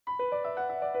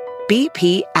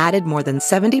BP added more than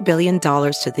 $70 billion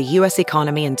to the U.S.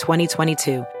 economy in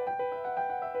 2022.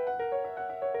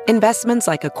 Investments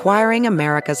like acquiring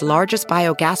America's largest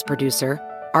biogas producer,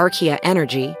 Archaea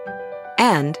Energy,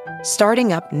 and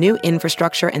starting up new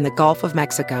infrastructure in the Gulf of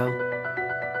Mexico.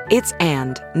 It's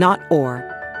and, not or.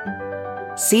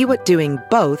 See what doing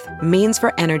both means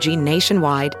for energy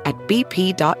nationwide at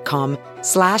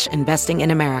bp.com/investing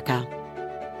in America.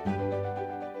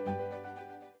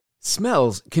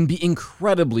 Smells can be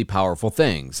incredibly powerful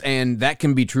things, and that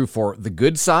can be true for the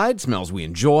good side, smells we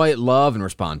enjoy, love, and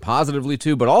respond positively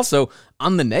to, but also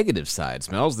on the negative side,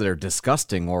 smells that are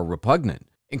disgusting or repugnant.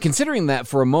 And considering that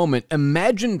for a moment,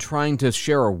 imagine trying to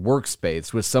share a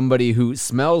workspace with somebody who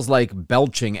smells like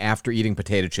belching after eating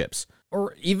potato chips.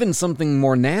 Or even something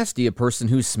more nasty, a person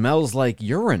who smells like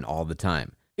urine all the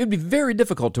time. It would be very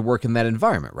difficult to work in that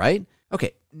environment, right?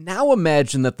 Okay, now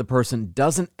imagine that the person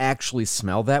doesn't actually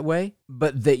smell that way,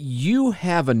 but that you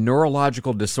have a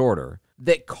neurological disorder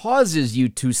that causes you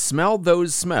to smell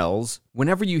those smells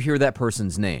whenever you hear that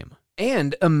person's name.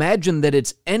 And imagine that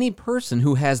it's any person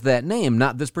who has that name,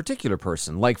 not this particular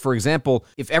person. Like, for example,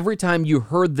 if every time you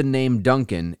heard the name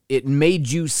Duncan, it made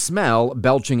you smell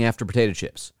belching after potato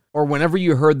chips. Or whenever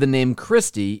you heard the name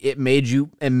Christy, it made you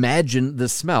imagine the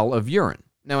smell of urine.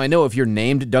 Now, I know if you're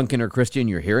named Duncan or Christy and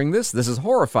you're hearing this is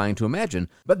horrifying to imagine,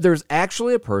 but there's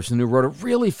actually a person who wrote a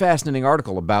really fascinating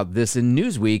article about this in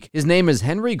Newsweek. His name is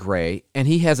Henry Gray, and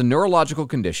he has a neurological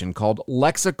condition called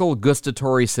lexical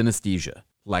gustatory synesthesia.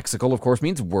 Lexical, of course,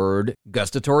 means word,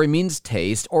 gustatory means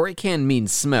taste, or it can mean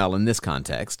smell in this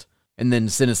context. And then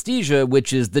synesthesia,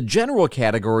 which is the general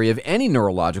category of any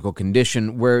neurological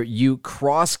condition where you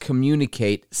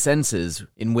cross-communicate senses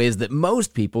in ways that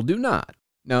most people do not.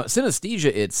 Now,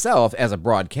 synesthesia itself, as a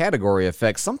broad category,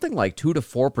 affects something like 2 to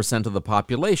 4% of the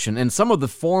population, and some of the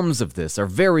forms of this are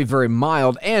very, very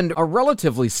mild and are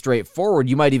relatively straightforward.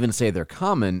 You might even say they're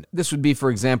common. This would be,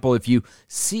 for example, if you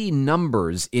see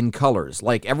numbers in colors,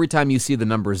 like every time you see the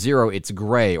number 0, it's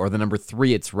gray, or the number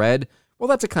 3, it's red. Well,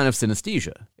 that's a kind of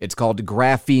synesthesia. It's called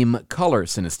grapheme color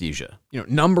synesthesia.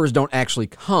 Numbers don't actually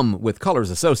come with colors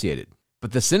associated.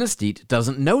 But the synesthete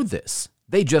doesn't know this.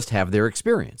 They just have their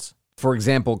experience. For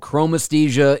example,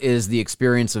 chromesthesia is the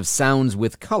experience of sounds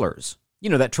with colors.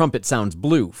 That trumpet sounds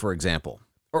blue, for example.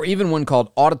 Or even one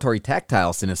called auditory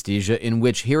tactile synesthesia, in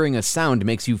which hearing a sound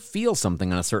makes you feel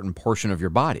something on a certain portion of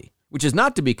your body. Which is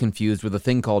not to be confused with a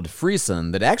thing called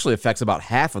frisson that actually affects about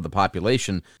half of the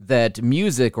population, that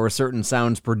music or certain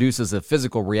sounds produces a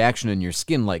physical reaction in your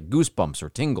skin like goosebumps or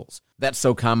tingles. That's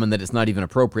so common that it's not even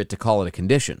appropriate to call it a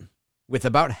condition, with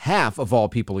about half of all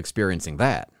people experiencing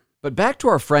that. But back to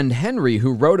our friend Henry,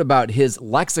 who wrote about his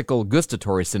lexical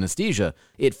gustatory synesthesia.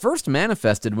 It first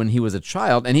manifested when he was a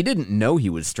child, and he didn't know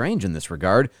he was strange in this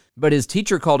regard, but his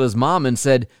teacher called his mom and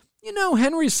said,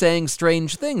 Henry's saying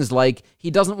strange things like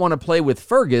he doesn't want to play with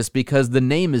Fergus because the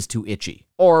name is too itchy.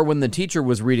 Or when the teacher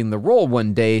was reading the roll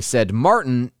one day, said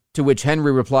Martin, to which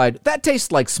Henry replied, "That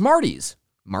tastes like Smarties."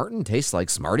 Martin tastes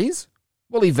like Smarties?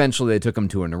 Well, eventually they took him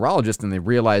to a neurologist and they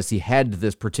realized he had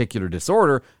this particular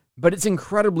disorder, but it's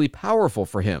incredibly powerful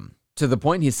for him. To the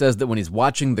point he says that when he's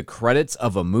watching the credits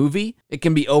of a movie, it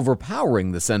can be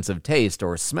overpowering the sense of taste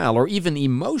or smell or even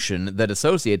emotion that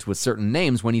associates with certain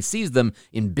names when he sees them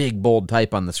in big, bold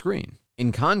type on the screen.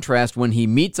 In contrast, when he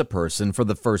meets a person for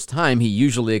the first time, he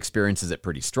usually experiences it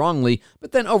pretty strongly,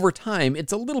 but then over time,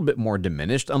 it's a little bit more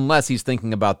diminished unless he's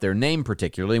thinking about their name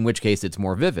particularly, in which case it's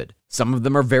more vivid. Some of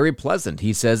them are very pleasant.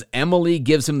 He says Emily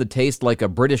gives him the taste like a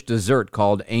British dessert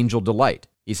called Angel Delight.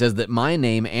 He says that my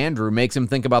name, Andrew, makes him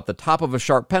think about the top of a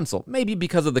sharp pencil, maybe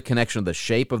because of the connection of the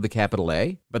shape of the capital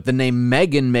A, but the name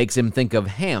Megan makes him think of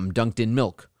ham dunked in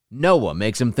milk. Noah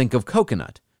makes him think of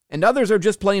coconut, and others are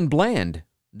just plain bland.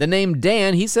 The name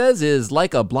Dan, he says, is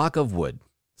like a block of wood.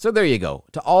 So there you go.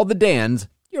 To all the Dans,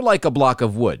 you're like a block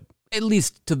of wood, at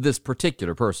least to this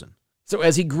particular person. So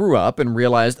as he grew up and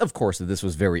realized, of course, that this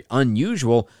was very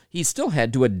unusual, he still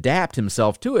had to adapt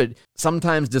himself to it,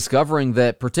 sometimes discovering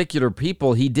that particular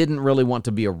people he didn't really want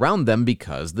to be around them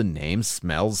because the name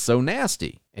smells so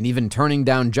nasty. And even turning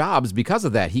down jobs because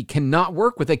of that. He cannot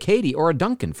work with a Katie or a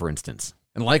Duncan, for instance.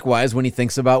 And likewise, when he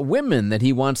thinks about women that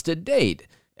he wants to date,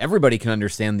 everybody can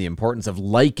understand the importance of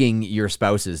liking your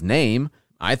spouse's name.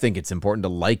 I think it's important to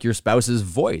like your spouse's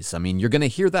voice. I mean, you're going to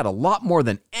hear that a lot more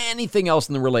than anything else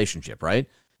in the relationship, right?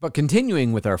 But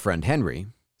continuing with our friend Henry,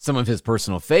 some of his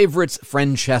personal favorites,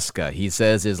 Francesca, he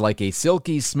says, is like a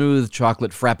silky smooth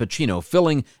chocolate frappuccino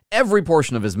filling every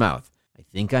portion of his mouth. I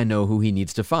think I know who he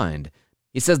needs to find.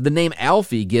 He says the name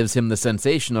Alfie gives him the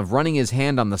sensation of running his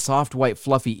hand on the soft, white,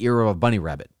 fluffy ear of a bunny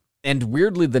rabbit. And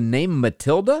weirdly, the name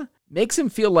Matilda makes him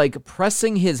feel like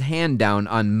pressing his hand down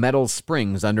on metal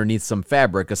springs underneath some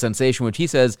fabric, a sensation which he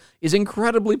says is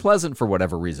incredibly pleasant for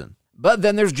whatever reason. But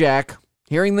then there's Jack.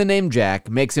 Hearing the name Jack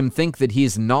makes him think that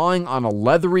he's gnawing on a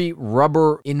leathery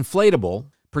rubber inflatable,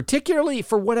 particularly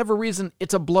for whatever reason,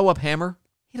 it's a blow-up hammer.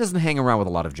 He doesn't hang around with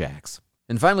a lot of Jacks.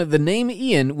 And finally, the name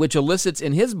Ian, which elicits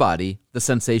in his body the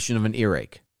sensation of an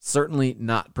earache. Certainly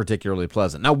not particularly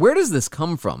pleasant. Now, where does this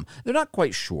come from? They're not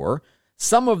quite sure.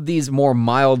 Some of these more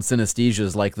mild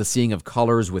synesthesias, like the seeing of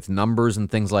colors with numbers and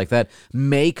things like that,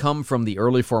 may come from the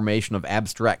early formation of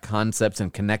abstract concepts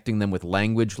and connecting them with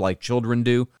language like children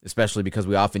do, especially because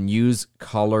we often use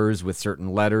colors with certain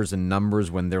letters and numbers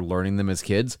when they're learning them as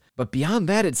kids. But beyond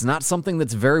that, it's not something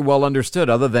that's very well understood,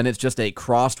 other than it's just a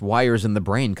crossed wires in the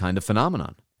brain kind of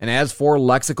phenomenon. And as for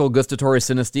lexical gustatory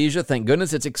synesthesia, thank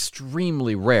goodness it's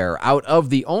extremely rare. Out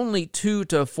of the only 2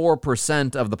 to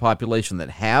 4% of the population that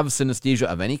have synesthesia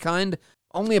of any kind,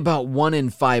 only about 1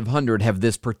 in 500 have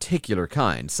this particular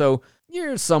kind. So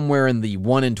you're somewhere in the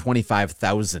 1 in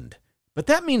 25,000. But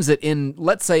that means that in,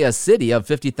 let's say, a city of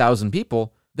 50,000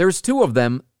 people, there's 2 of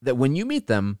them that when you meet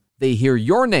them, they hear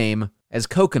your name as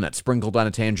coconut sprinkled on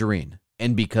a tangerine.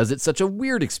 And because it's such a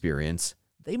weird experience,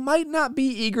 they might not be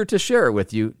eager to share it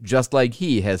with you, just like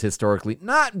he has historically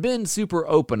not been super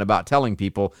open about telling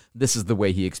people this is the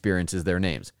way he experiences their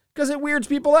names, because it weirds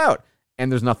people out,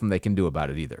 and there's nothing they can do about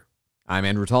it either. I'm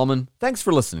Andrew Tallman. Thanks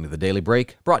for listening to The Daily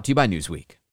Break, brought to you by Newsweek.